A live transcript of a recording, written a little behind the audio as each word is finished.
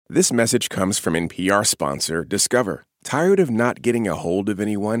This message comes from NPR sponsor Discover. Tired of not getting a hold of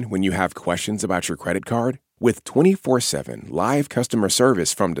anyone when you have questions about your credit card? With 24/7 live customer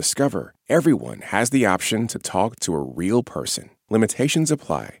service from Discover, everyone has the option to talk to a real person. Limitations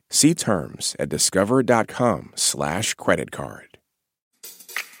apply. See terms at discover.com/creditcard.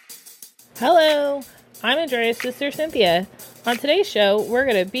 Hello, I'm Andrea's sister Cynthia. On today's show, we're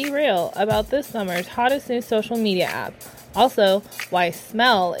going to be real about this summer's hottest new social media app. Also, why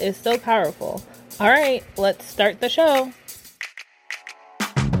smell is so powerful. All right, let's start the show.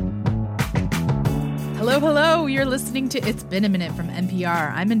 Hello. You're listening to It's Been a Minute from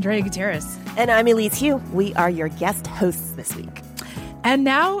NPR. I'm Andrea Gutierrez. And I'm Elise Hu. We are your guest hosts this week. And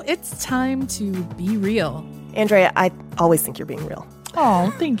now it's time to be real. Andrea, I always think you're being real.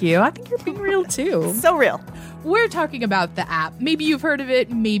 Oh, thank you. I think you're being real, too. So real. We're talking about the app. Maybe you've heard of it,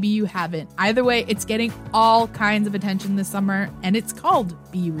 maybe you haven't. Either way, it's getting all kinds of attention this summer, and it's called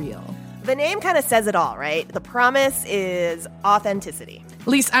BeReal. The name kind of says it all, right? The promise is authenticity. At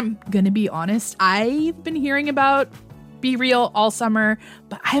least I'm going to be honest. I've been hearing about BeReal all summer,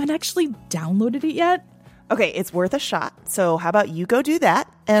 but I haven't actually downloaded it yet. Okay, it's worth a shot. So how about you go do that,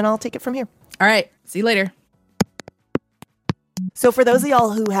 and I'll take it from here. All right. See you later. So for those of y'all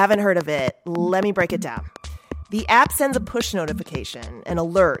who haven't heard of it, let me break it down. The app sends a push notification, an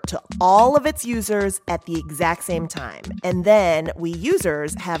alert to all of its users at the exact same time. And then we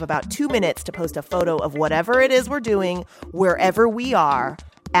users have about 2 minutes to post a photo of whatever it is we're doing, wherever we are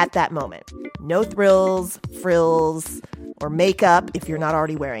at that moment. No thrills, frills, or makeup if you're not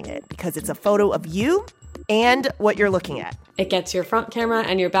already wearing it, because it's a photo of you and what you're looking at. It gets your front camera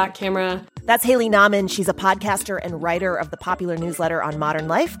and your back camera. That's Haley Nahman. She's a podcaster and writer of the popular newsletter on Modern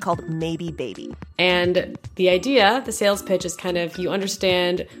Life called Maybe Baby. And the idea, the sales pitch, is kind of you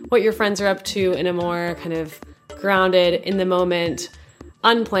understand what your friends are up to in a more kind of grounded, in the moment,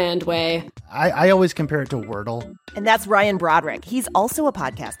 unplanned way. I always compare it to Wordle. And that's Ryan Broderick. He's also a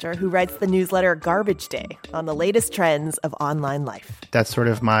podcaster who writes the newsletter Garbage Day on the latest trends of online life. That's sort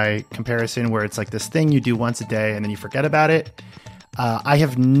of my comparison, where it's like this thing you do once a day and then you forget about it. I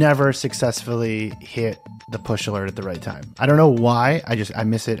have never successfully hit the push alert at the right time. I don't know why. I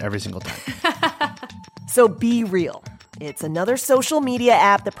miss it every single time. So BeReal. It's another social media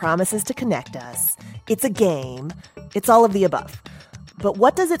app that promises to connect us. It's a game. It's all of the above. But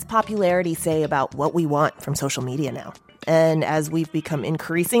what does its popularity say about what we want from social media now? And as we've become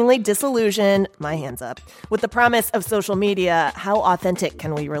increasingly disillusioned, my hands up, with the promise of social media, how authentic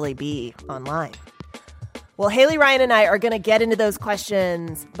can we really be online? Well, Haley, Ryan, and I are going to get into those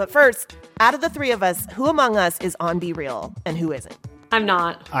questions. But first, out of the three of us, who among us is on BeReal and who isn't? I'm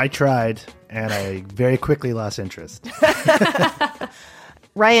not. I tried, and I very quickly lost interest.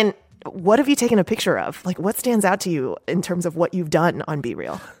 Ryan, what have you taken a picture of? Like, what stands out to you in terms of what you've done on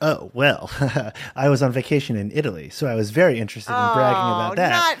BeReal? Oh, well, I was on vacation in Italy, so I was very interested in bragging about that.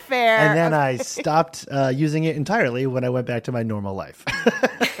 Not fair. And then I stopped using it entirely when I went back to my normal life.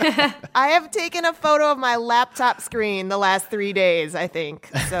 I have taken a photo of my laptop screen the last 3 days, I think.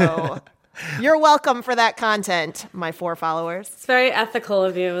 So you're welcome for that content, my 4 followers. It's very ethical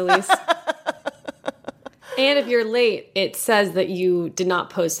of you, Elise. And if you're late, it says that you did not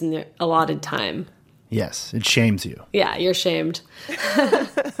post in the allotted time. Yes, it shames you. Yeah, you're shamed.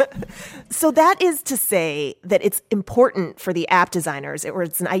 So that is to say that it's important for the app designers, or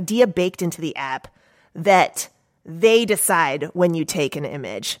it's an idea baked into the app, that they decide when you take an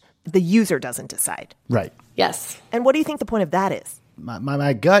image. The user doesn't decide. Right. Yes. And what do you think the point of that is?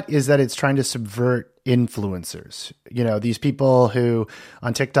 My gut is that it's trying to subvert influencers. You know, these people who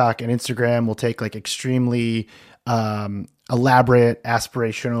on TikTok and Instagram will take like extremely elaborate,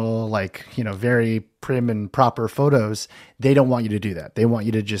 aspirational, like, you know, very prim and proper photos. They don't want you to do that. They want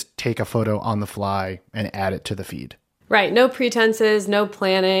you to just take a photo on the fly and add it to the feed. Right. No pretenses, no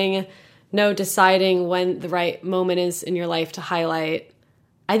planning, no deciding when the right moment is in your life to highlight.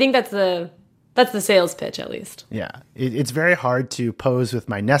 I think that's the sales pitch, at least. Yeah. It's very hard to pose with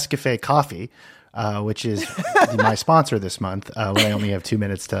my Nescafe coffee, which is my sponsor this month, when I only have 2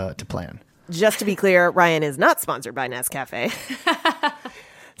 minutes to plan. Just to be clear, Ryan is not sponsored by Nescafe.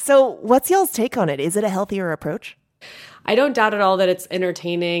 So what's y'all's take on it? Is it a healthier approach? I don't doubt at all that it's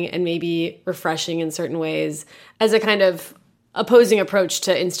entertaining and maybe refreshing in certain ways as a kind of opposing approach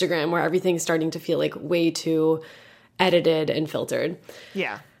to Instagram, where everything's starting to feel like way too edited and filtered.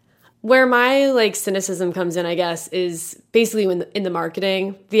 Yeah. Where my cynicism comes in, I guess, is basically in the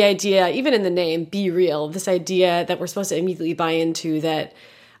marketing. The idea, even in the name, BeReal, this idea that we're supposed to immediately buy into, that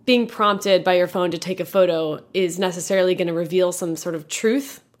being prompted by your phone to take a photo is necessarily going to reveal some sort of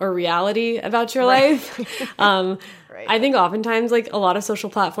truth or reality about your life. right? I think oftentimes, like, a lot of social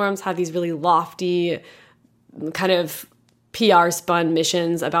platforms have these really lofty kind of PR spun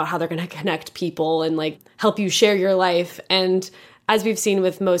missions about how they're going to connect people and, like, help you share your life. And as we've seen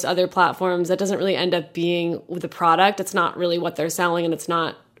with most other platforms, that doesn't really end up being the product. It's not really what they're selling, and it's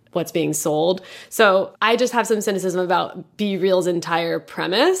not what's being sold. So I just have some cynicism about BeReal's entire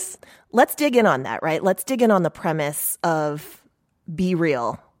premise. Let's dig in on that, right? Let's dig in on the premise of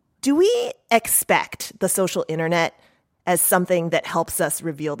BeReal. Do we expect the social internet as something that helps us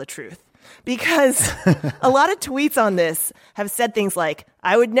reveal the truth? Because a lot of tweets on this have said things like,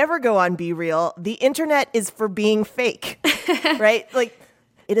 I would never go on BeReal. The internet is for being fake, right? Like,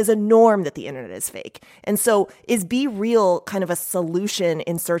 it is a norm that the internet is fake. And so is BeReal kind of a solution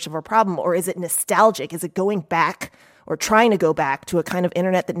in search of a problem, or is it nostalgic? Is it going back or trying to go back to a kind of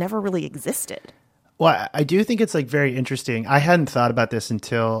internet that never really existed? Well, I do think it's like very interesting. I hadn't thought about this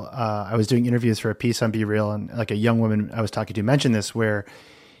until I was doing interviews for a piece on BeReal, and like a young woman I was talking to mentioned this, where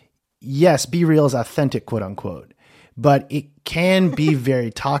yes, BeReal is authentic, quote unquote, but it can be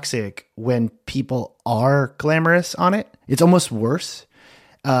very toxic when people are glamorous on it. It's almost worse.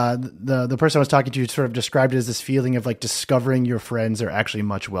 The person I was talking to sort of described it as this feeling of like discovering your friends are actually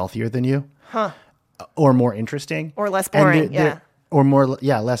much wealthier than you, or more interesting, or less boring, or more,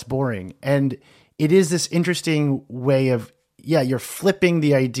 less boring. And it is this interesting way of, you're flipping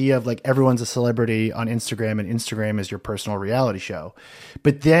the idea of like everyone's a celebrity on Instagram and Instagram is your personal reality show.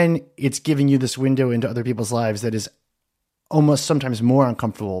 But then it's giving you this window into other people's lives that is almost sometimes more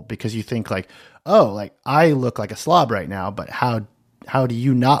uncomfortable, because you think like, oh, like I look like a slob right now, but how do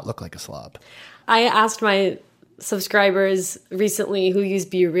you not look like a slob? I asked my subscribers recently who use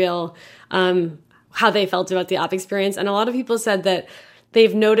BeReal how they felt about the app experience. And a lot of people said that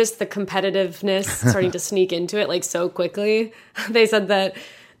they've noticed the competitiveness starting to sneak into it like so quickly. They said that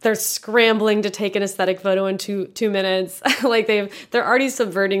they're scrambling to take an aesthetic photo in two minutes. Like they're already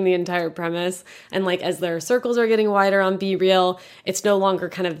subverting the entire premise. And like as their circles are getting wider on BeReal, it's no longer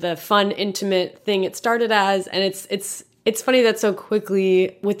kind of the fun, intimate thing it started as. And it's funny that so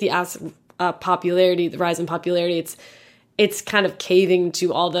quickly with the app's popularity, the rise in popularity, it's kind of caving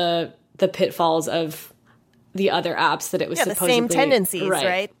to all the pitfalls of the other apps that it was supposedly... the same tendencies,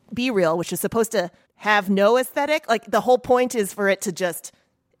 right? BeReal, which is supposed to have no aesthetic, like the whole point is for it to just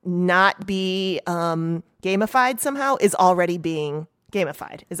not be gamified somehow, is already being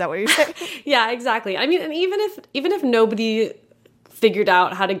gamified. Is that what you're saying? Yeah, exactly. I mean, and even if nobody figured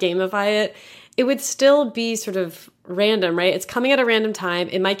out how to gamify it, it would still be sort of random, right? It's coming at a random time.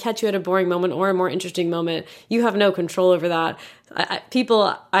 It might catch you at a boring moment or a more interesting moment. You have no control over that. I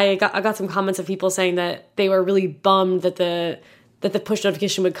got some comments of people saying that they were really bummed that the push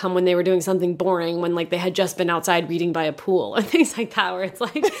notification would come when they were doing something boring, when like they had just been outside reading by a pool and things like that, where it's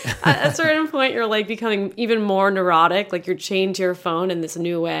like at a certain point you're like becoming even more neurotic, like you're chained to your phone in this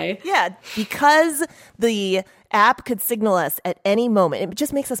new way. Yeah, because the app could signal us at any moment. It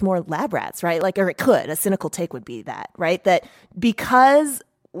just makes us more lab rats, right? Like, or it could. A cynical take would be that, right? That because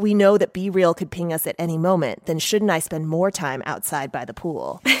we know that BeReal could ping us at any moment, then shouldn't I spend more time outside by the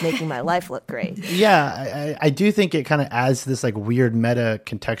pool making my life look great? Yeah, I do think it kind of adds this like weird meta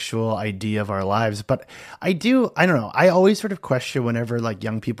contextual idea of our lives. But I don't know. I always sort of question whenever like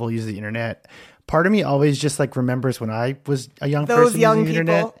young people use the internet. Part of me always just like remembers when I was a young person using the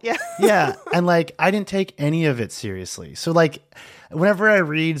internet. Yeah. Yeah. And like, I didn't take any of it seriously. So like, whenever I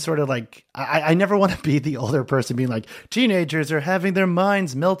read sort of like, I never want to be the older person being like, teenagers are having their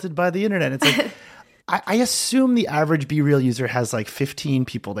minds melted by the internet. It's like, I assume the average BeReal user has like 15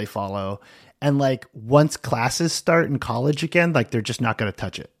 people they follow. And like, once classes start in college again, like they're just not going to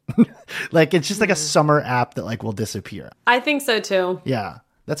touch it. Like, it's just like a summer app that like will disappear. I think so too. Yeah.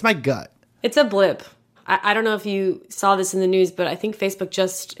 That's my gut. It's a blip. I don't know if you saw this in the news, but I think Facebook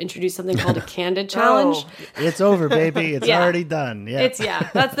just introduced something called a Candid Challenge. Oh, it's over, baby. It's already done. Yeah.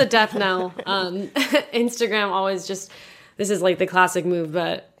 That's the death knell. Instagram always just, this is like the classic move,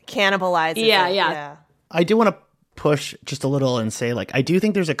 but cannibalizes. Yeah. I do want to push just a little and say, like, I do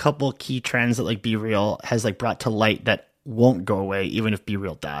think there's a couple key trends that like BeReal has like brought to light that won't go away even if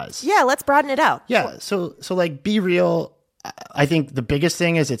BeReal dies. Yeah, let's broaden it out. Yeah. So like BeReal, I think the biggest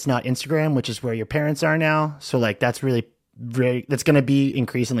thing is it's not Instagram, which is where your parents are now. So like that's really that's going to be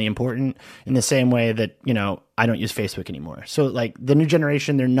increasingly important in the same way that, you know, I don't use Facebook anymore. So like the new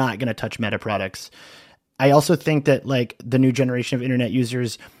generation, they're not going to touch Meta products. I also think that like the new generation of internet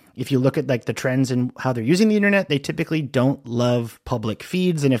users, if you look at like the trends and how they're using the internet, they typically don't love public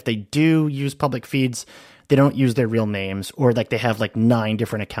feeds. And if they do use public feeds, they don't use their real names, or like they have like 9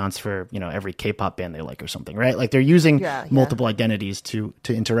 different accounts for, you know, every K-pop band they like or something, right? Like they're using multiple identities to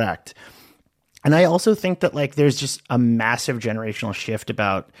interact. And I also think that like there's just a massive generational shift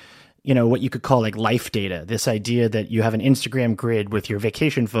about, what you could call like life data, this idea that you have an Instagram grid with your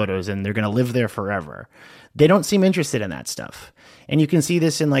vacation photos and they're going to live there forever. They don't seem interested in that stuff. And you can see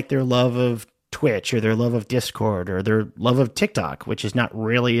this in like their love of Twitch or their love of Discord or their love of TikTok, which is not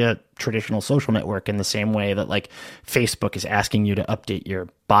really a traditional social network in the same way that like Facebook is asking you to update your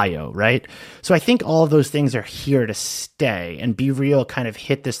bio, right? So I think all of those things are here to stay, and BeReal kind of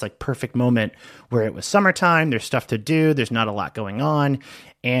hit this like perfect moment where it was summertime, there's stuff to do, there's not a lot going on,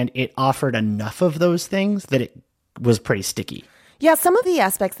 and it offered enough of those things that it was pretty sticky. Yeah, some of the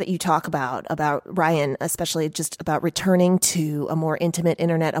aspects that you talk about Ryan, especially just about returning to a more intimate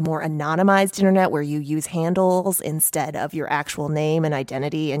internet, a more anonymized internet where you use handles instead of your actual name and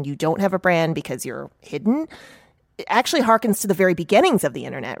identity, and you don't have a brand because you're hidden, it actually harkens to the very beginnings of the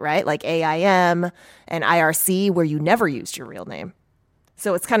internet, right? Like AIM and IRC, where you never used your real name.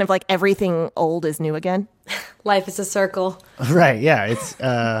 So it's kind of like everything old is new again. Life is a circle. Right. Yeah. It's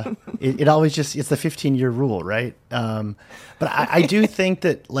it always just, it's the 15-year rule, right? But I do think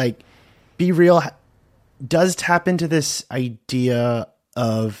that like BeReal does tap into this idea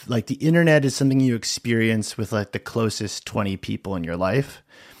of like the internet is something you experience with like the closest 20 people in your life,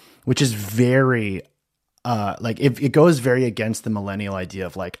 which is very like it goes very against the millennial idea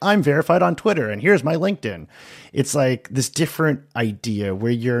of like, I'm verified on Twitter and here's my LinkedIn. It's like this different idea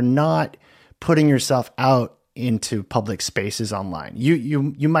where you're not putting yourself out into public spaces online.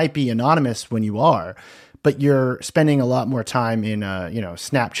 You might be anonymous when you are, but you're spending a lot more time in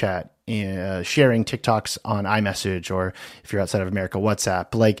Snapchat, sharing TikToks on iMessage, or if you're outside of America,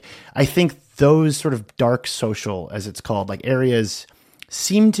 WhatsApp. Like I think those sort of dark social, as it's called, like areas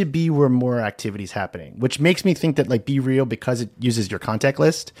seem to be where more activity's happening, which makes me think that like BeReal, because it uses your contact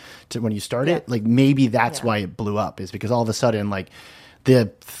list to when you start it, like maybe that's why it blew up, is because all of a sudden like the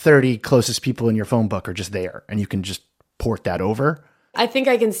 30 closest people in your phone book are just there and you can just port that over. I think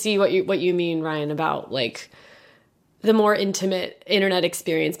I can see what you mean, Ryan, about like the more intimate internet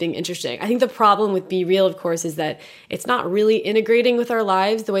experience being interesting. I think the problem with BeReal, of course, is that it's not really integrating with our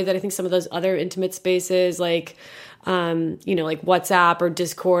lives the way that I think some of those other intimate spaces like like WhatsApp or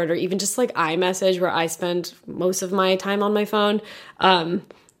Discord or even just like iMessage, where I spend most of my time on my phone.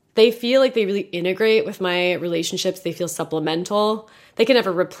 They feel like they really integrate with my relationships. They feel supplemental. They can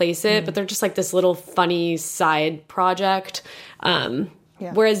never replace it, but they're just like this little funny side project.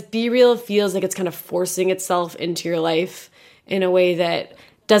 Whereas BeReal feels like it's kind of forcing itself into your life in a way that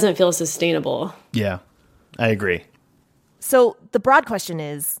doesn't feel sustainable. Yeah, I agree. So the broad question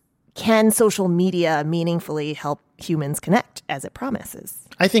is, can social media meaningfully help humans connect as it promises?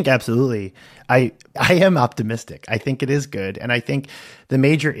 I think absolutely. I am optimistic. I think it is good. And I think the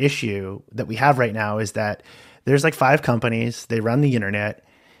major issue that we have right now is that there's like 5 companies, they run the internet,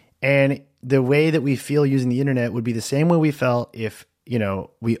 and the way that we feel using the internet would be the same way we felt if,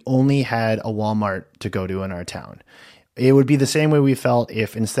 we only had a Walmart to go to in our town. It would be the same way we felt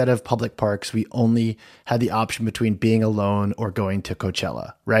if instead of public parks, we only had the option between being alone or going to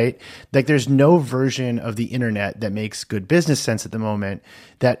Coachella, right? Like there's no version of the internet that makes good business sense at the moment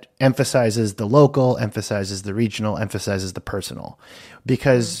that emphasizes the local, emphasizes the regional, emphasizes the personal,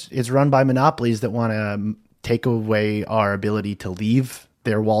 because it's run by monopolies that want to take away our ability to leave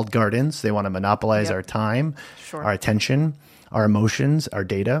their walled gardens. They want to monopolize our time, our attention, our emotions, our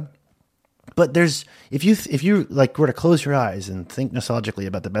data. But if you like were to close your eyes and think nostalgically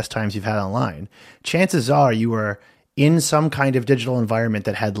about the best times you've had online, chances are you were in some kind of digital environment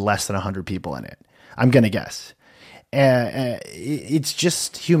that had less than 100 people in it. I'm going to guess. It's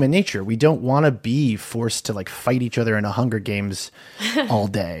just human nature. We don't want to be forced to like fight each other in a Hunger Games all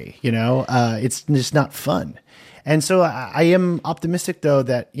day. It's just not fun. And so I am optimistic, though,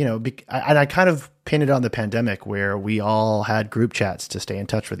 that, and I kind of pinned it on the pandemic where we all had group chats to stay in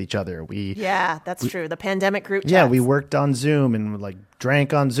touch with each other. That's true. The pandemic group chats. Yeah, we worked on Zoom and like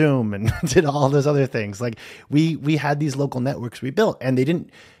drank on Zoom and did all those other things. Like we had these local networks we built, and they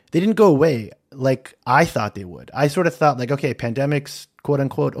didn't go away like I thought they would. I sort of thought like, okay, pandemic's quote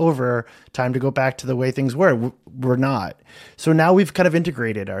unquote over, time to go back to the way things were. We're not. So now we've kind of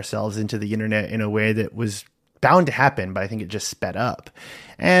integrated ourselves into the internet in a way that was bound to happen, but I think it just sped up.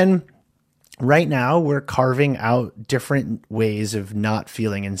 And right now we're carving out different ways of not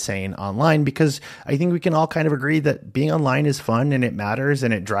feeling insane online, because I think we can all kind of agree that being online is fun and it matters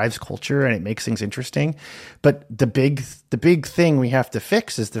and it drives culture and it makes things interesting. But the big thing we have to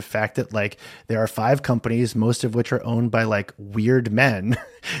fix is the fact that like there are 5 companies, most of which are owned by like weird men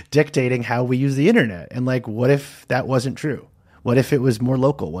dictating how we use the internet. And like, what if that wasn't true? What if it was more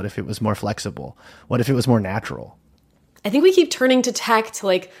local? What if it was more flexible? What if it was more natural? I think we keep turning to tech to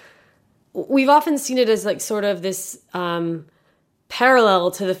like we've often seen it as like sort of this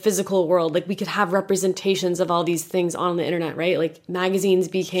parallel to the physical world. Like we could have representations of all these things on the internet, right? Like magazines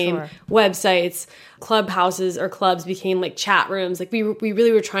became websites, clubhouses or clubs became like chat rooms. Like we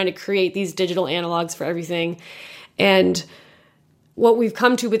really were trying to create these digital analogs for everything. And what we've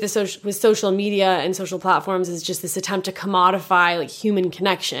come to with social media and social platforms is just this attempt to commodify like human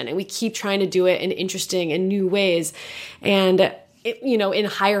connection. And we keep trying to do it in interesting and new ways. And, in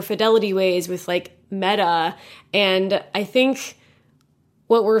higher fidelity ways with like Meta. And I think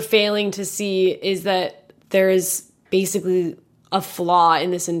what we're failing to see is that there is basically a flaw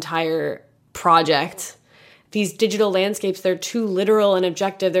in this entire project. These digital landscapes, they're too literal and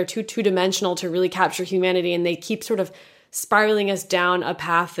objective. They're too two-dimensional to really capture humanity. And they keep sort of spiraling us down a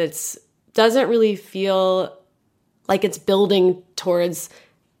path that doesn't really feel like it's building towards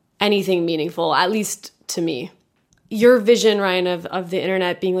anything meaningful, at least to me. Your vision, Ryan, of the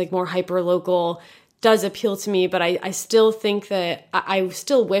internet being like more hyper-local does appeal to me, but I still think that I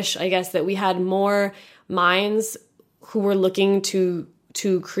still wish, I guess, that we had more minds who were looking to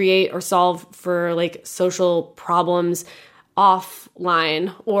create or solve for like social problems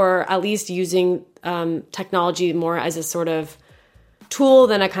offline, or at least using technology more as a sort of tool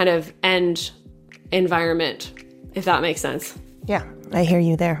than a kind of end environment, if that makes sense. Yeah, I hear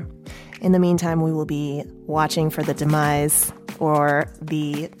you there. In the meantime, we will be watching for the demise or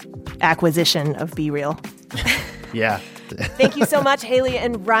the acquisition of BeReal. Yeah. Thank you so much, Haley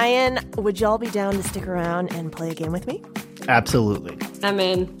and Ryan. Would y'all be down to stick around and play a game with me? Absolutely. I'm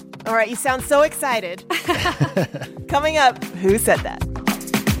in. All right, you sound so excited. Coming up, Who Said That?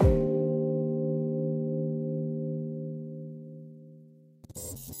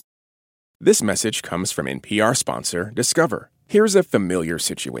 This message comes from NPR sponsor Discover. Here's a familiar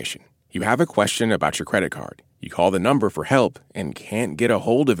situation. You have a question about your credit card. You call the number for help and can't get a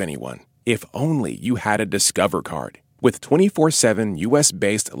hold of anyone. If only you had a Discover card. With 24/7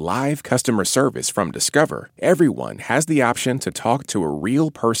 U.S.-based live customer service from Discover, everyone has the option to talk to a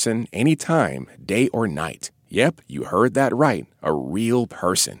real person anytime, day or night. Yep, you heard that right, a real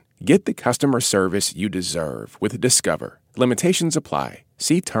person. Get the customer service you deserve with Discover. Limitations apply.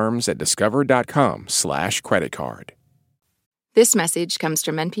 See terms at discover.com/creditcard. This message comes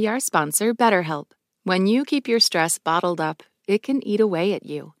from NPR sponsor BetterHelp. When you keep your stress bottled up, it can eat away at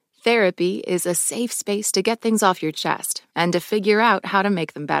you. Therapy is a safe space to get things off your chest and to figure out how to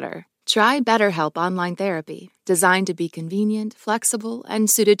make them better. Try BetterHelp Online Therapy, designed to be convenient, flexible, and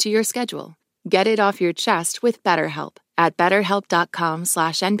suited to your schedule. Get it off your chest with BetterHelp at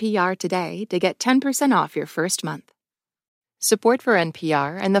betterhelp.com/NPR today to get 10% off your first month. Support for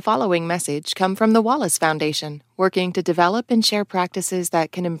NPR and the following message come from the Wallace Foundation, working to develop and share practices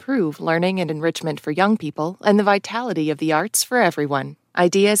that can improve learning and enrichment for young people and the vitality of the arts for everyone.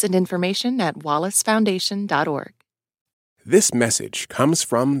 Ideas and information at wallacefoundation.org. This message comes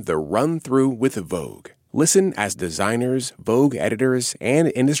from The Run Through with Vogue. Listen as designers, Vogue editors,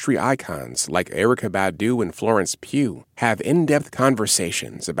 and industry icons like Erykah Badu and Florence Pugh have in-depth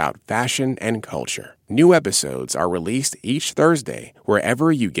conversations about fashion and culture. New episodes are released each Thursday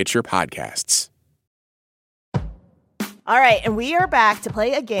wherever you get your podcasts. All right, and we are back to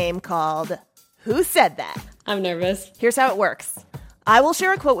play a game called Who Said That? I'm nervous. Here's how it works. I will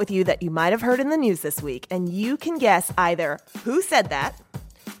share a quote with you that you might have heard in the news this week, and you can guess either who said that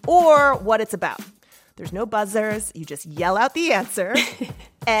or what it's about. There's no buzzers. You just yell out the answer.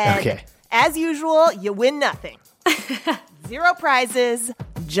 And as usual, you win nothing. 0 prizes,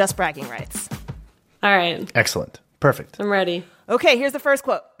 just bragging rights. All right. Excellent. Perfect. I'm ready. Okay, here's the first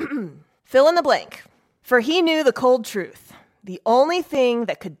quote. Fill in the blank. For he knew the cold truth. The only thing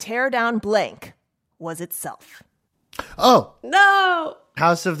that could tear down blank was itself. Oh. No.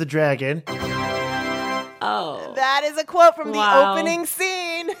 House of the Dragon. Oh. That is a quote from the opening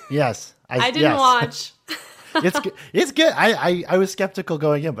scene. Yes. I didn't watch. It's good. It's good. I was skeptical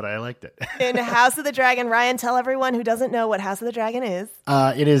going in, but I liked it. In House of the Dragon, Ryan, tell everyone who doesn't know what House of the Dragon is.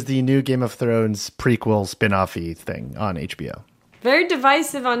 It is the new Game of Thrones prequel spin-off-y thing on HBO. Very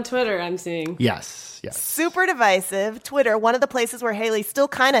divisive on Twitter, I'm seeing. Yes. Super divisive. Twitter, one of the places where Haley still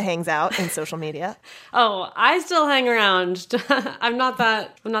kind of hangs out in social media. Oh, I still hang around. I'm not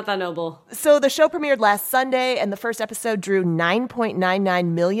that noble. So the show premiered last Sunday, and the first episode drew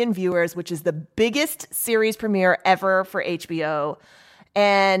 9.99 million viewers, which is the biggest series premiere ever for HBO.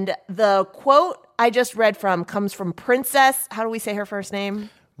 And the quote I just read from comes from Princess. How do we say her first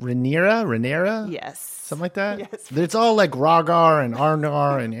name? Rhaenyra? Yes. Something like that? Yes. It's all like Rhaegar and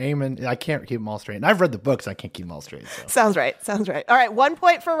Arnar and Aemon. I can't keep them all straight. And I've read the books. I can't keep them all straight. So. Sounds right. All right, 1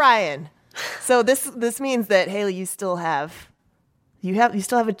 point for Ryan. So this means that, Haley, you still have You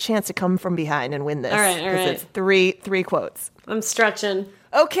still have a chance to come from behind and win this. All right. It's three quotes. I'm stretching.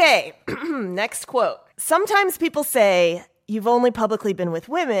 Okay, next quote. Sometimes people say, you've only publicly been with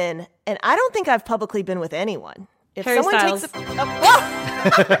women, and I don't think I've publicly been with anyone. If Harry someone Styles.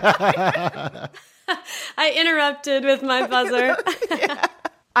 I interrupted with my buzzer. Yeah.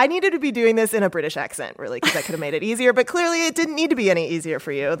 I needed to be doing this in a British accent, really, because I could have made it easier, but clearly it didn't need to be any easier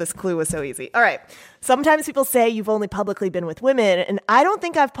for you. This clue was so easy. All right. Sometimes people say you've only publicly been with women, and I don't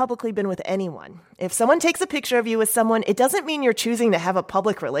think I've publicly been with anyone. If someone takes a picture of you with someone, it doesn't mean you're choosing to have a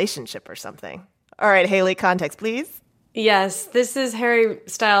public relationship or something. All right, Haley, context, please. Yes, this is Harry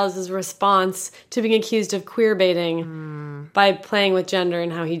Styles' response to being accused of queer baiting by playing with gender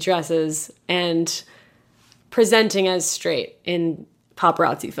and how he dresses and presenting as straight in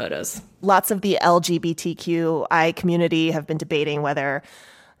paparazzi photos. Lots of the LGBTQI community have been debating whether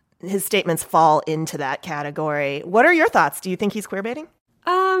his statements fall into that category. What are your thoughts? Do you think he's queerbaiting?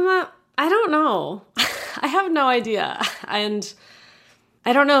 I don't know. I have no idea. And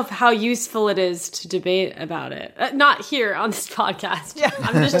I don't know how useful it is to debate about it. Not here on this podcast. Yeah.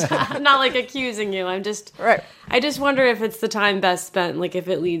 I'm not like accusing you. Right. I just wonder if it's the time best spent, like if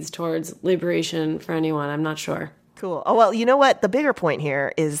it leads towards liberation for anyone. I'm not sure. Cool. Oh, well, you know what? The bigger point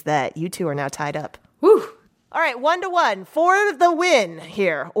here is that you two are now tied up. Woo! All right, 1-1 for the win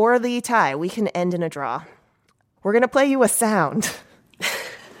here, or the tie. We can end in a draw. We're going to play you a sound.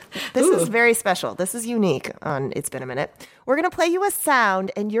 This is very special. This is unique on It's Been a Minute. We're going to play you a sound,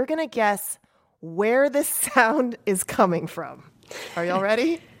 and you're going to guess where this sound is coming from. Are y'all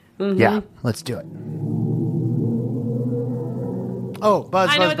ready? Mm-hmm. Yeah, let's do it. Oh, buzz.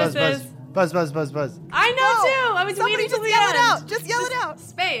 I know what this is. Buzz. I know too. I was waiting till the end. Just yell it out.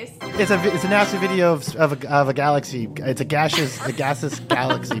 Space. It's a NASA video of a galaxy. It's a gaseous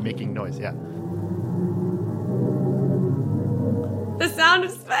galaxy making noise. Yeah. The sound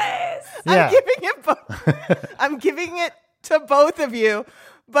of space. Yeah. I'm giving it to both of you,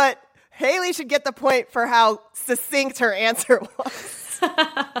 but Haley should get the point for how succinct her answer was.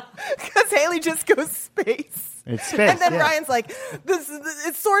 Because Haley just goes space. It's space. And then Ryan's like,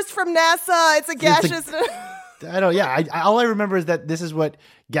 it's sourced from NASA. It's a gaseous. I don't. Yeah. All I remember is that this is what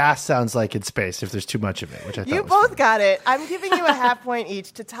gas sounds like in space if there's too much of it, which I thought you was both funny. got it. I'm giving you a half point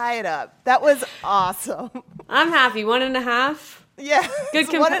each to tie it up. That was awesome. I'm happy. 1.5. Yeah.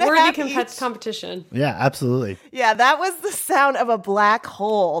 Good worthy competition. Yeah, absolutely. Yeah, that was the sound of a black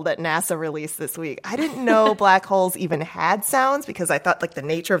hole that NASA released this week. I didn't know black holes even had sounds because I thought like the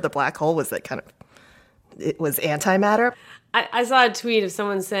nature of the black hole was that it was antimatter. I saw a tweet of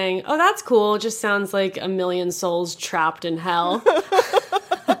someone saying, "Oh, that's cool. It just sounds like a million souls trapped in hell."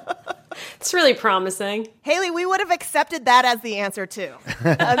 It's really promising. Haley, we would have accepted that as the answer too.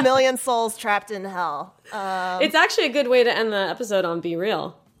 A million souls trapped in hell. It's actually a good way to end the episode on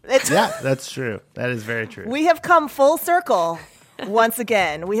BeReal. Yeah, that's true. That is very true. We have come full circle once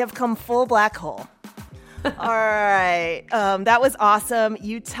again. We have come full black hole. All right. That was awesome.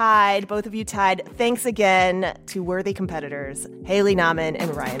 Both of you tied. Thanks again to worthy competitors, Haley Nahman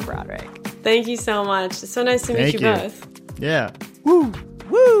and Ryan Broderick. Thank you so much. It's so nice to meet you both. Yeah. Woo!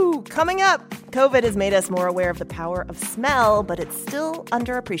 Coming up, COVID has made us more aware of the power of smell, but it's still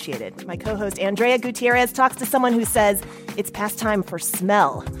underappreciated. My co-host Andrea Gutierrez talks to someone who says it's past time for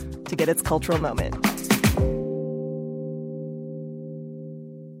smell to get its cultural moment.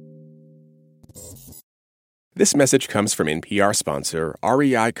 This message comes from NPR sponsor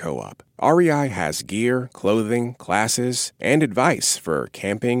REI Co-op. REI has gear, clothing, classes, and advice for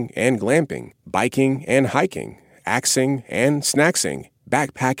camping and glamping, biking and hiking, axing and snacksing,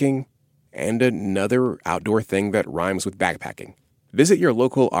 backpacking, and another outdoor thing that rhymes with backpacking. Visit your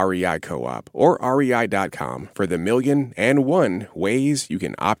local REI Co-op or rei.com for the 1,000,001 ways you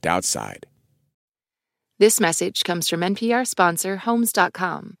can opt outside. This message comes from NPR sponsor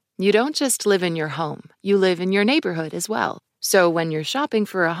Homes.com. You don't just live in your home, you live in your neighborhood as well. So when you're shopping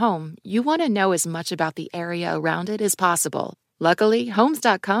for a home, you want to know as much about the area around it as possible. Luckily,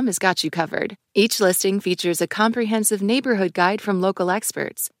 Homes.com has got you covered. Each listing features a comprehensive neighborhood guide from local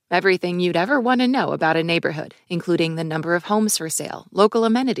experts. Everything you'd ever want to know about a neighborhood, including the number of homes for sale, local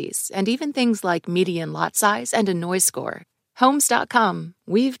amenities, and even things like median lot size and a noise score. Homes.com.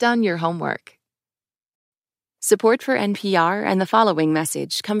 We've done your homework. Support for NPR and the following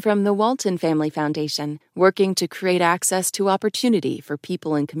message come from the Walton Family Foundation, working to create access to opportunity for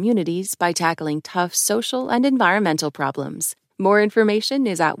people and communities by tackling tough social and environmental problems. More information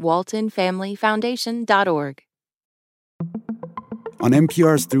is at waltonfamilyfoundation.org. On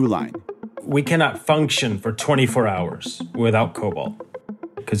NPR's Throughline. We cannot function for 24 hours without cobalt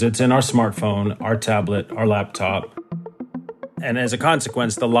because it's in our smartphone, our tablet, our laptop. And as a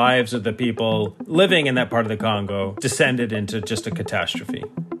consequence, the lives of the people living in that part of the Congo descended into just a catastrophe.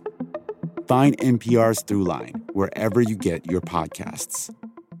 Find NPR's Throughline wherever you get your podcasts.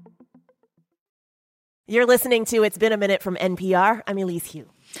 You're listening to It's Been a Minute from NPR. I'm Elise Hu.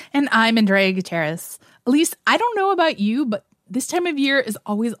 And I'm Andrea Gutierrez. Elise, I don't know about you, but this time of year is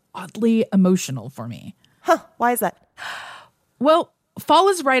always oddly emotional for me. Huh, why is that? Well, fall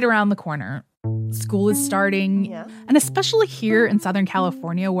is right around the corner. School is starting. And especially here in Southern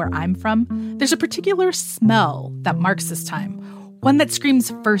California, where I'm from, there's a particular smell that marks this time. One that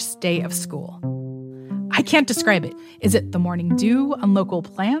screams first day of school. I can't describe it. Is it the morning dew on local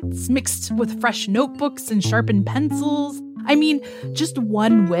plants mixed with fresh notebooks and sharpened pencils? I mean, just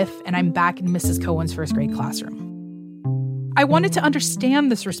one whiff and I'm back in Mrs. Cohen's first grade classroom. I wanted to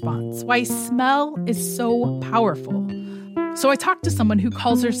understand this response, why smell is so powerful. So I talked to someone who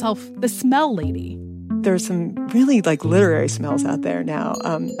calls herself the smell lady. There's some really literary smells out there now.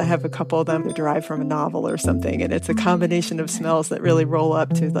 I have a couple of them that derive from a novel or something, and it's a combination of smells that really roll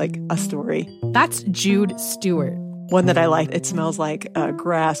up to a story. That's Jude Stewart. One that I like, it smells like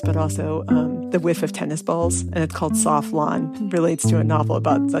grass, but also the whiff of tennis balls, and it's called Soft Lawn. It relates to a novel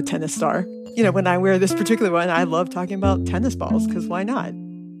about a tennis star. You know, when I wear this particular one, I love talking about tennis balls, because why not?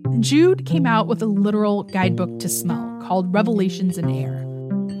 Jude came out with a literal guidebook to smell called Revelations in Air.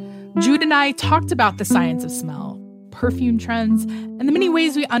 Jude and I talked about the science of smell, perfume trends, and the many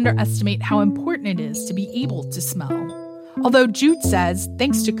ways we underestimate how important it is to be able to smell. Although Jude says,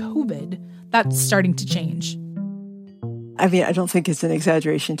 thanks to COVID, that's starting to change. I mean, I don't think it's an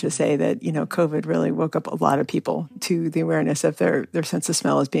exaggeration to say that, COVID really woke up a lot of people to the awareness of their sense of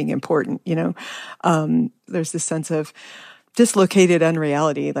smell as being important, There's this sense of dislocated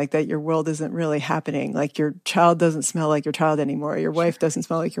unreality, that your world isn't really happening. Your child doesn't smell like your child anymore. Your wife doesn't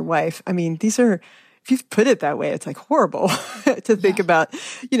smell like your wife. I mean, these are, if you put it that way, it's horrible to think about.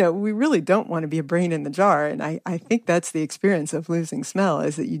 We really don't want to be a brain in the jar. And I think that's the experience of losing smell,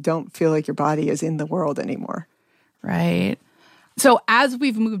 is that you don't feel like your body is in the world anymore. Right. So as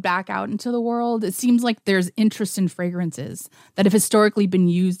we've moved back out into the world, it seems like there's interest in fragrances that have historically been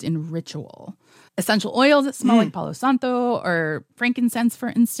used in ritual. Essential oils that smell like Palo Santo or frankincense, for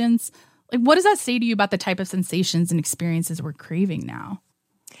instance. What does that say to you about the type of sensations and experiences we're craving now?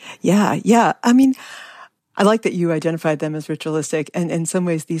 Yeah. I mean, I like that you identified them as ritualistic. And in some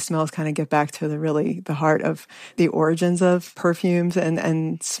ways, these smells kind of get back to the heart of the origins of perfumes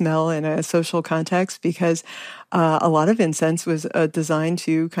and smell in a social context, because a lot of incense was designed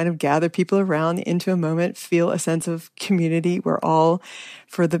to kind of gather people around into a moment, feel a sense of community. We're all,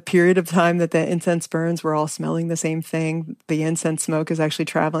 for the period of time that the incense burns, we're all smelling the same thing. The incense smoke is actually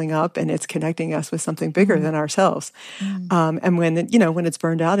traveling up and it's connecting us with something bigger than ourselves. And when it's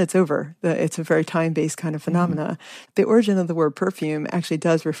burned out, it's over. It's a very time-based kind of phenomena. The origin of the word perfume actually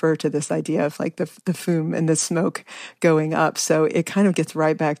does refer to this idea of the fume and the smoke going up. So it kind of gets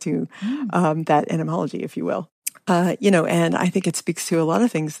right back to that etymology, if you will. And I think it speaks to a lot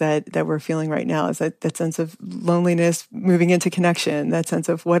of things that we're feeling right now, is that sense of loneliness moving into connection, that sense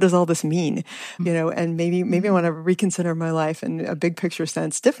of what does all this mean, and maybe I want to reconsider my life in a big picture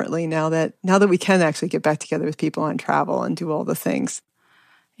sense differently now that we can actually get back together with people and travel and do all the things.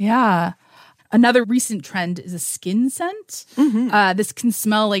 Yeah. Another recent trend is a skin scent. This can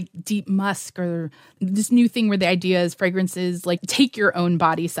smell like deep musk, or this new thing where the idea is fragrances take your own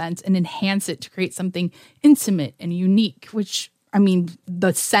body scent and enhance it to create something intimate and unique, which, I mean,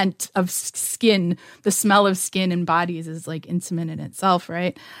 the scent of skin, the smell of skin and bodies is intimate in itself,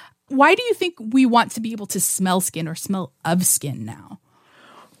 right? Why do you think we want to be able to smell skin or smell of skin now?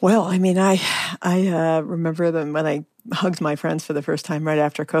 Well, I mean, I remember them when I hugged my friends for the first time right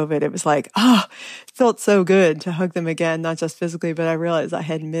after COVID. It was it felt so good to hug them again, not just physically, but I realized I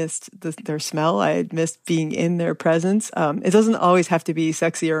had missed their smell. I had missed being in their presence. It doesn't always have to be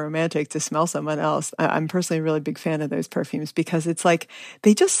sexy or romantic to smell someone else. I'm personally a really big fan of those perfumes because it's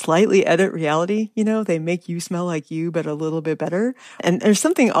they just slightly edit reality. They make you smell like you, but a little bit better. And there's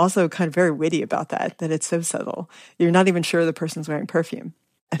something also kind of very witty about that it's so subtle. You're not even sure the person's wearing perfume.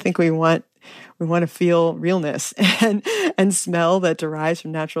 I think we want to feel realness, and smell that derives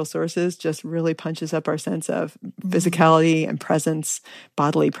from natural sources just really punches up our sense of physicality and presence,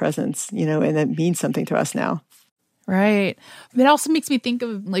 bodily presence, and it means something to us now. Right. It also makes me think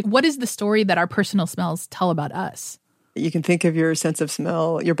of what is the story that our personal smells tell about us? You can think of your sense of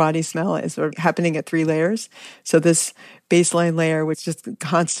smell, your body smell, as sort of happening at 3 layers. So this baseline layer, which is just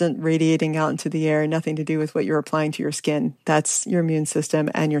constant radiating out into the air, nothing to do with what you're applying to your skin. That's your immune system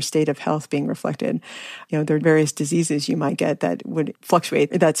and your state of health being reflected. There are various diseases you might get that would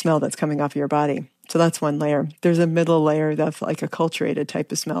fluctuate that smell that's coming off of your body. So that's one layer. There's a middle layer that's like a acculturated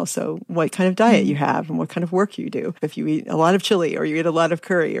type of smell. So what kind of diet you have and what kind of work you do. If you eat a lot of chili or you eat a lot of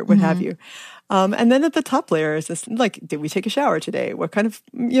curry or what have you. And then at the top layer is this, like, did we take a shower today? What kind of,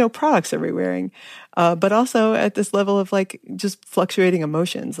 products are we wearing? But also at this level of like just fluctuating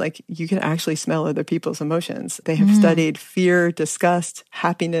emotions, like you can actually smell other people's emotions. They have studied fear, disgust,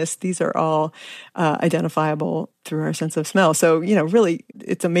 happiness. These are all identifiable through our sense of smell. So, really,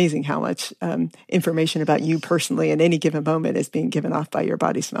 it's amazing how much information about you personally in any given moment is being given off by your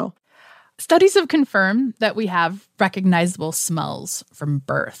body smell. Studies have confirmed that we have recognizable smells from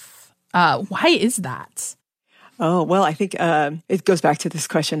birth. Why is that? Oh, well, I think it goes back to this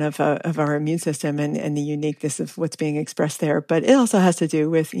question of our immune system and the uniqueness of what's being expressed there. But it also has to do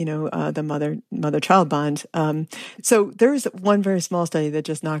with, the mother-child bond. So there's one very small study that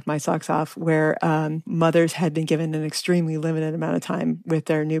just knocked my socks off where mothers had been given an extremely limited amount of time with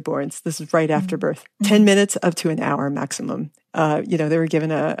their newborns. This is right after birth, 10 minutes up to an hour maximum. They were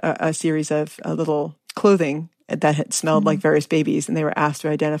given a series of little clothing that had smelled like various babies, and they were asked to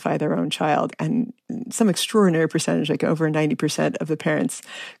identify their own child. And some extraordinary percentage, like over 90% of the parents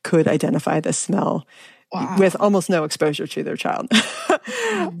could identify the smell with almost no exposure to their child.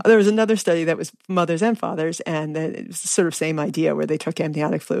 There was another study that was mothers and fathers, and it was sort of same idea where they took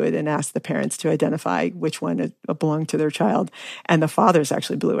amniotic fluid and asked the parents to identify which one belonged to their child. And the fathers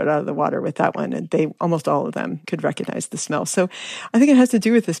actually blew it out of the water with that one, and almost all of them could recognize the smell. So I think it has to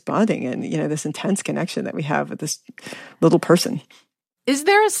do with this bonding and, this intense connection that we have with this little person. Is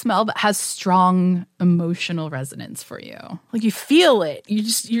there a smell that has strong emotional resonance for you? Like you feel it.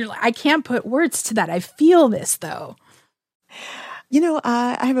 You're like, I can't put words to that. I feel this though.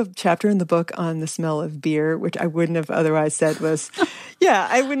 I have a chapter in the book on the smell of beer, which I wouldn't have otherwise said was,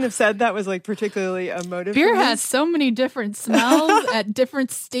 I wouldn't have said that was like particularly emotive. Beer has so many different smells at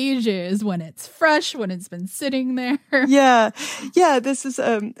different stages, when it's fresh, when it's been sitting there. Yeah. This is,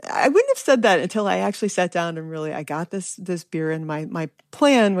 I wouldn't have said that until I actually sat down and really, I got this beer, and my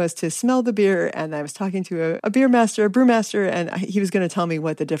plan was to smell the beer. And I was talking to a brewmaster, and he was going to tell me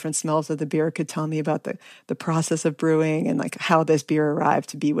what the different smells of the beer could tell me about the process of brewing and like how this beer arrived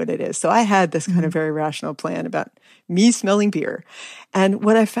to be what it is. So I had this kind of very rational plan about me smelling beer. And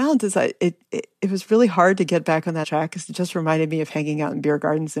what I found is that it was really hard to get back on that track, because it just reminded me of hanging out in beer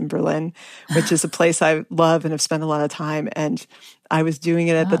gardens in Berlin, which is a place I love and have spent a lot of time. And I was doing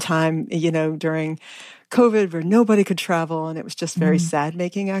it at the time, during COVID, where nobody could travel. And it was just very sad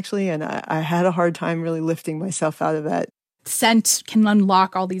making, actually. And I had a hard time really lifting myself out of that. Scent can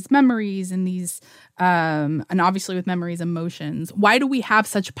unlock all these memories and these, and obviously with memories, emotions. Why do we have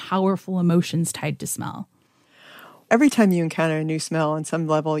such powerful emotions tied to smell? Every time you encounter a new smell, on some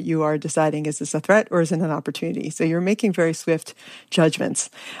level, you are deciding, is this a threat or is it an opportunity? So you're making very swift judgments.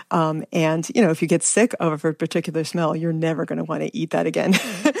 And, if you get sick of a particular smell, you're never going to want to eat that again.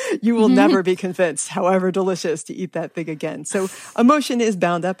 You will never be convinced, however delicious, to eat that thing again. So emotion is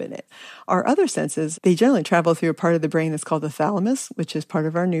bound up in it. Our other senses, they generally travel through a part of the brain that's called the thalamus, which is part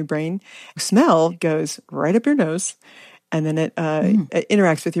of our new brain. Smell goes right up your nose, and then it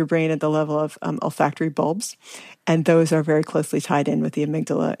interacts with your brain at the level of olfactory bulbs. And those are very closely tied in with the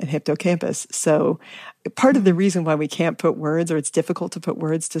amygdala and hippocampus. So part of the reason why we can't put words, or it's difficult to put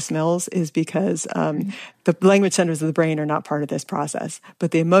words to smells, is because the language centers of the brain are not part of this process.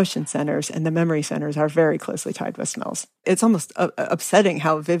 But the emotion centers and the memory centers are very closely tied with smells. It's almost upsetting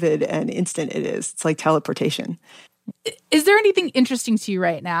how vivid and instant it is. It's like teleportation. Is there anything interesting to you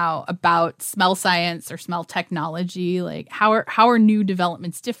right now about smell science or smell technology? Like how are new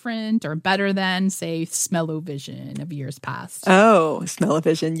developments different or better than, say, smell-o-vision of years past? Oh,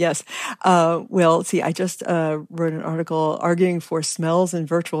 smell-o-vision, yes. Well, see, I just wrote an article arguing for smells in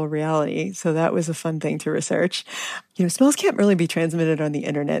virtual reality. So that was a fun thing to research. Smells can't really be transmitted on the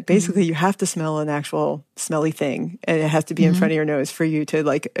internet. Basically, you have to smell an actual smelly thing, and it has to be in front of your nose for you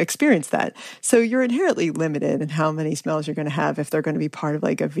to experience that. So you're inherently limited in how many smells you're going to have if they're going to be part of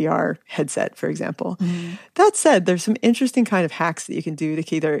a VR headset, for example. That said, there's some interesting kind of hacks that you can do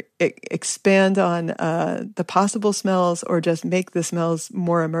to either expand on the possible smells or just make the smells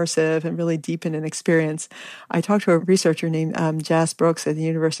more immersive and really deepen an experience. I talked to a researcher named Jas Brooks at the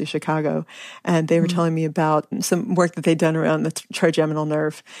University of Chicago, and they were telling me about some work that they'd done around the trigeminal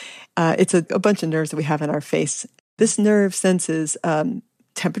nerve. It's a bunch of nerves that we have in our face. This nerve senses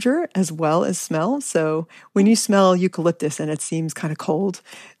temperature as well as smell. So when you smell eucalyptus and it seems kind of cold,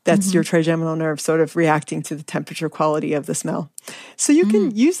 That's your trigeminal nerve sort of reacting to the temperature quality of the smell. So you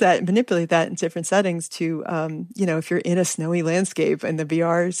can use that and manipulate that in different settings to, if you're in a snowy landscape in the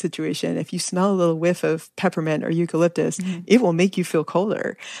VR situation, if you smell a little whiff of peppermint or eucalyptus, it will make you feel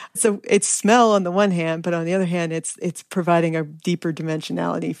colder. So it's smell on the one hand, but on the other hand, it's providing a deeper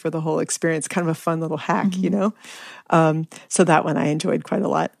dimensionality for the whole experience, kind of a fun little hack, So that one I enjoyed quite a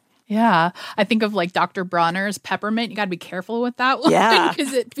lot. Yeah. I think of like Dr. Bronner's peppermint. You got to be careful with that one. Yeah.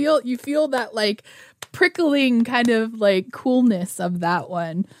 Because you feel that like prickling kind of like coolness of that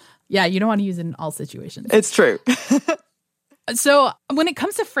one. Yeah. You don't want to use it in all situations. It's true. So when it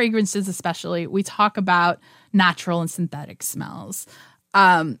comes to fragrances, especially, we talk about natural and synthetic smells.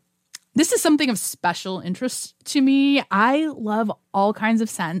 This is something of special interest to me. I love all kinds of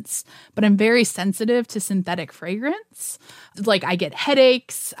scents, but I'm very sensitive to synthetic fragrance. Like I get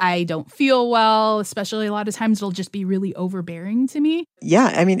headaches, I don't feel well, especially a lot of times it'll just be really overbearing to me.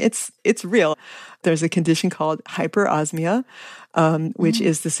 Yeah, I mean, it's real. There's a condition called hyperosmia, which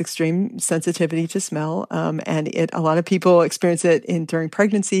is this extreme sensitivity to smell. And a lot of people experience it during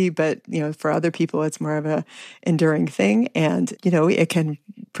pregnancy, but, for other people, it's more of a enduring thing. And, it can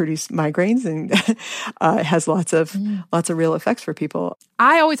produce migraines and it has lots of real effects for people.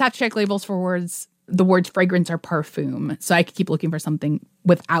 I always have to check labels for the words fragrance or perfume. So I could keep looking for something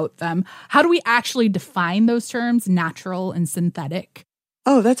without them. How do we actually define those terms, natural and synthetic?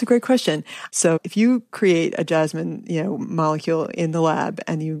 Oh, that's a great question. So if you create a jasmine, molecule in the lab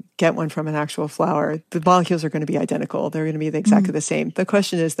and you get one from an actual flower, the molecules are going to be identical. They're going to be exactly the same. The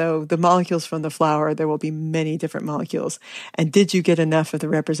question is, though, the molecules from the flower, there will be many different molecules. And did you get enough of the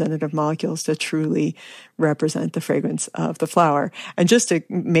representative molecules to truly represent the fragrance of the flower? And just to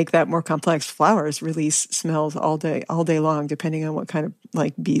make that more complex, flowers release smells all day long, depending on what kind of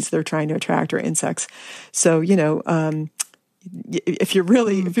like bees they're trying to attract or insects. So, if you're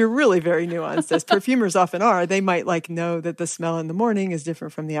really very nuanced, as perfumers often are, they might know that the smell in the morning is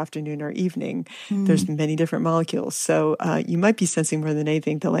different from the afternoon or evening. There's many different molecules. So you might be sensing more than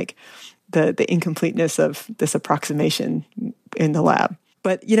anything the incompleteness of this approximation in the lab.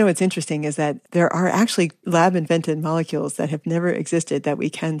 But, what's interesting is that there are actually lab-invented molecules that have never existed that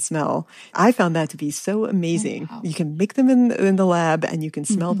we can smell. I found that to be so amazing. Oh, wow. You can make them in the lab and you can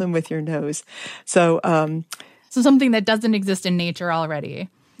smell them with your nose. So something that doesn't exist in nature already.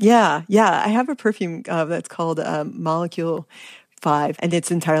 Yeah. I have a perfume that's called Molecule 5, and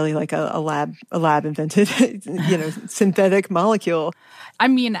it's entirely like a lab invented, synthetic molecule. I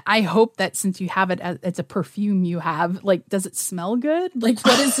mean, I hope that since you have it, it's a perfume you have, does it smell good? What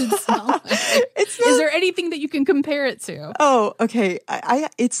does it smell like? Is there anything that you can compare it to? Oh, okay.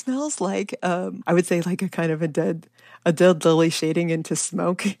 It smells like, I would say like a kind of a dead lily shading into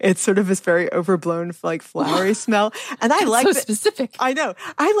smoke. It's sort of this very overblown, flowery smell. And I like so specific. I know.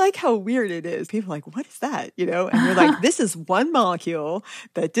 I like how weird it is. People are like, what is that? And you're like, this is one molecule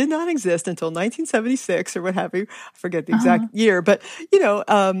that did not exist until 1976 or what have you. I forget the exact year, but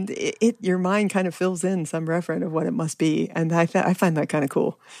your mind kind of fills in some reference of what it must be. And I find that kind of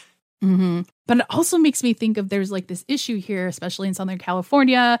cool. Mm-hmm. But it also makes me think of there's this issue here, especially in Southern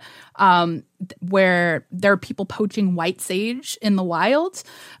California, where there are people poaching white sage in the wild.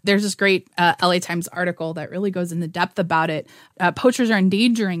 There's this great LA Times article that really goes into depth about it. Poachers are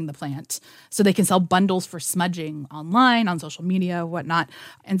endangering the plant so they can sell bundles for smudging online, on social media, whatnot.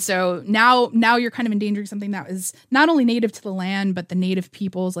 And so now you're kind of endangering something that is not only native to the land, but the native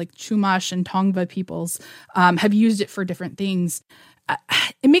peoples like Chumash and Tongva peoples have used it for different things.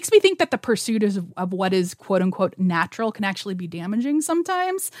 It makes me think that the pursuit of what is quote unquote natural can actually be damaging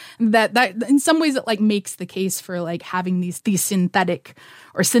sometimes. That in some ways it makes the case for having these synthetic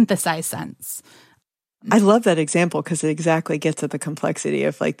or synthesized scents. I love that example because it exactly gets at the complexity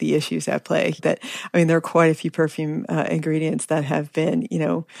of the issues at play. There are quite a few perfume ingredients that have been,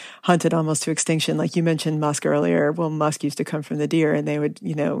 hunted almost to extinction. Like you mentioned musk earlier. Well, musk used to come from the deer and they would,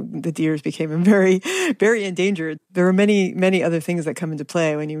 the deers became very, very endangered. There are many, many other things that come into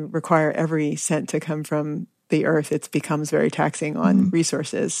play when you require every scent to come from the earth. It becomes very taxing on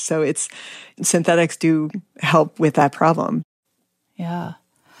resources. So synthetics do help with that problem. Yeah.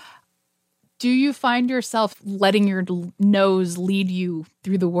 Do you find yourself letting your nose lead you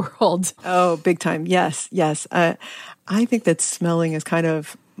through the world? Oh, big time. Yes. I think that smelling is kind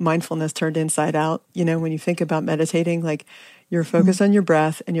of mindfulness turned inside out. When you think about meditating, you're focused on your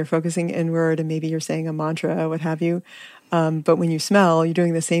breath and you're focusing inward and maybe you're saying a mantra, what have you. But when you smell, you're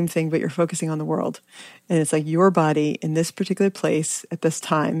doing the same thing, but you're focusing on the world. And it's your body in this particular place at this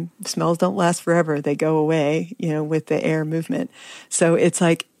time. Smells don't last forever. They go away, with the air movement. So it's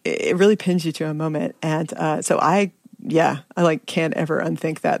it really pins you to a moment. And so I I can't ever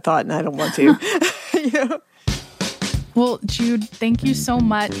unthink that thought, and I don't want to. You know? Well, Jude, thank you so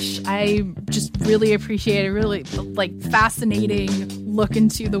much. I just really appreciate it. Really fascinating look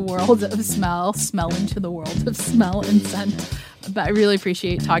into the world of smell into the world of smell and scent. But I really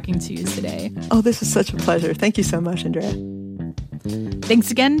appreciate talking to you today. Oh, this is such a pleasure. Thank you so much, Andrea.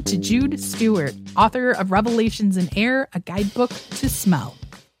 Thanks again to Jude Stewart, author of Revelations in Air, a Guidebook to Smell.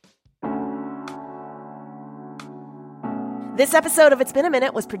 This episode of It's Been a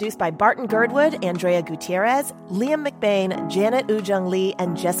Minute was produced by Barton Girdwood, Andrea Gutierrez, Liam McBain, Janet Ujung Lee,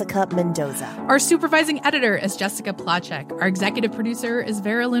 and Jessica Mendoza. Our supervising editor is Jessica Placek. Our executive producer is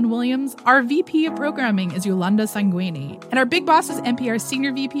Vera Lynn Williams. Our VP of programming is Yolanda Sanguini. And our big boss is NPR's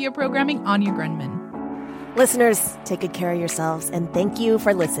senior VP of programming, Anya Grenman. Listeners, take good care of yourselves, and thank you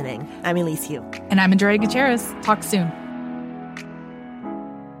for listening. I'm Elise Hu. And I'm Andrea Gutierrez. Talk soon.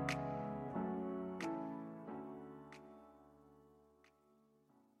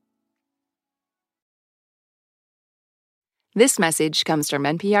 This message comes from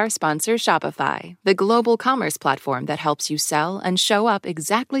NPR sponsor Shopify, the global commerce platform that helps you sell and show up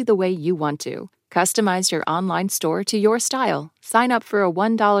exactly the way you want to. Customize your online store to your style. Sign up for a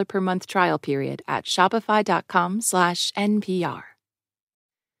 $1 per month trial period at shopify.com/NPR.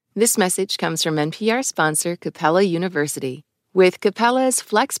 This message comes from NPR sponsor Capella University. With Capella's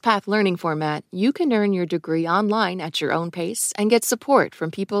FlexPath learning format, you can earn your degree online at your own pace and get support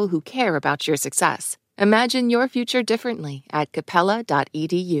from people who care about your success. Imagine your future differently at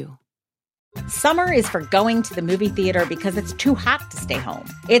capella.edu. Summer is for going to the movie theater because it's too hot to stay home.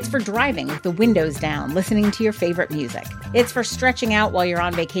 It's for driving with the windows down, listening to your favorite music. It's for stretching out while you're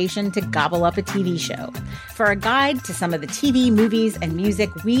on vacation to gobble up a TV show. For a guide to some of the TV, movies, and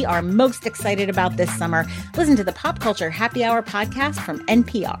music we are most excited about this summer, listen to the Pop Culture Happy Hour podcast from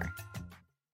NPR.